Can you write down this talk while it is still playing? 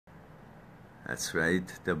That's right,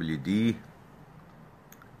 WD.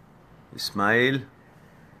 Ismail,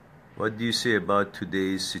 what do you say about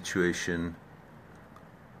today's situation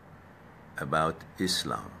about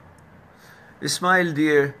Islam? Ismail,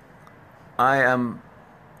 dear, I am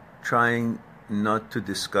trying not to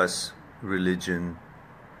discuss religion,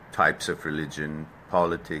 types of religion,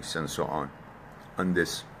 politics, and so on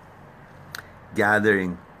this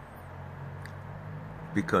gathering,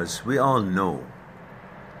 because we all know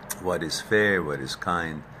what is fair, what is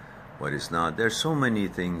kind, what is not. There's so many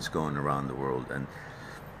things going around the world, and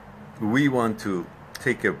we want to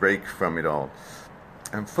take a break from it all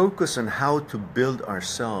and focus on how to build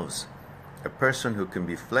ourselves a person who can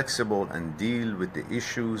be flexible and deal with the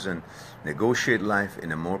issues and negotiate life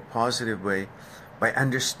in a more positive way by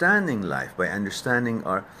understanding life, by understanding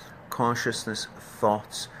our consciousness,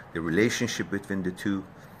 thoughts, the relationship between the two,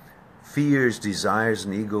 fears, desires,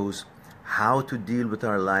 and egos, how to deal with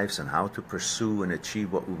our lives and how to pursue and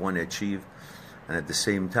achieve what we want to achieve, and at the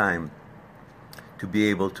same time to be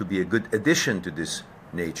able to be a good addition to this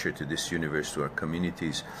nature, to this universe, to our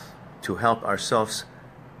communities, to help ourselves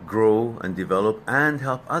grow and develop and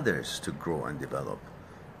help others to grow and develop.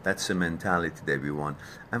 That's the mentality that we want.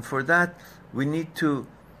 And for that, we need to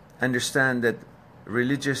understand that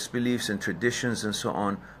religious beliefs and traditions and so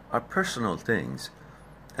on are personal things,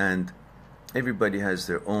 and everybody has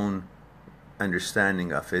their own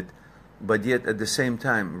understanding of it, but yet at the same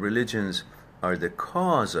time religions are the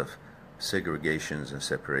cause of segregations and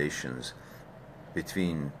separations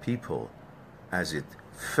between people, as it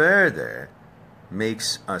further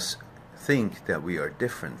makes us think that we are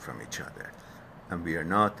different from each other and we are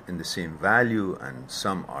not in the same value, and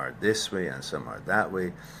some are this way and some are that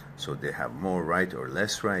way, so they have more right or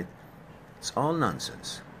less right. It's all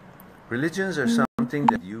nonsense. Religions are something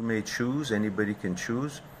that you may choose, anybody can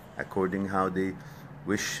choose according how they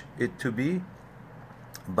wish it to be,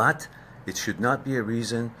 but it should not be a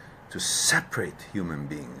reason to separate human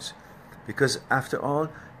beings, because after all,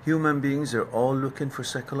 human beings are all looking for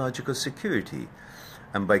psychological security,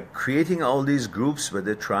 and by creating all these groups,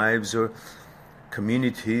 whether tribes or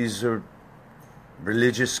communities or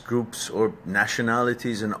religious groups or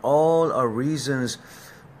nationalities, and all are reasons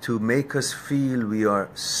to make us feel we are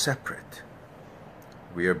separate,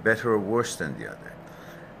 we are better or worse than the other.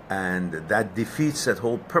 And that defeats that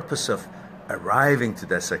whole purpose of arriving to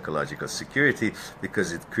that psychological security,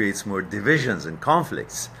 because it creates more divisions and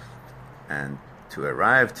conflicts. And to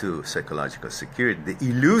arrive to psychological security, the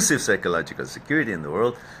elusive psychological security in the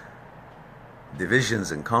world,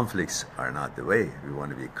 divisions and conflicts are not the way. We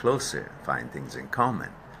want to be closer, find things in common.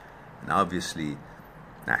 And obviously,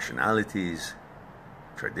 nationalities,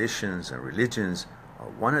 traditions, and religions are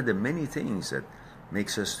one of the many things that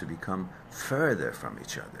makes us to become further from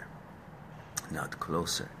each other, not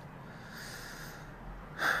closer.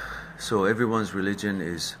 So everyone's religion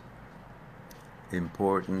is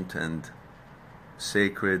important and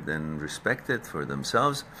sacred and respected for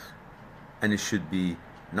themselves, and it should be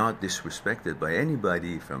not disrespected by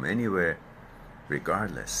anybody from anywhere,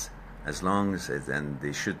 regardless, as long as, and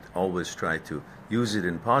they should always try to use it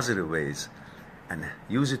in positive ways and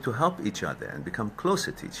use it to help each other and become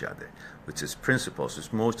closer to each other, which is principles,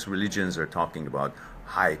 which most religions are talking about,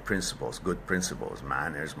 high principles, good principles,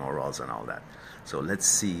 manners, morals, and all that. So let's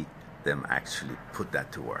see them actually put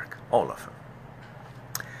that to work, all of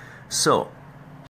them. So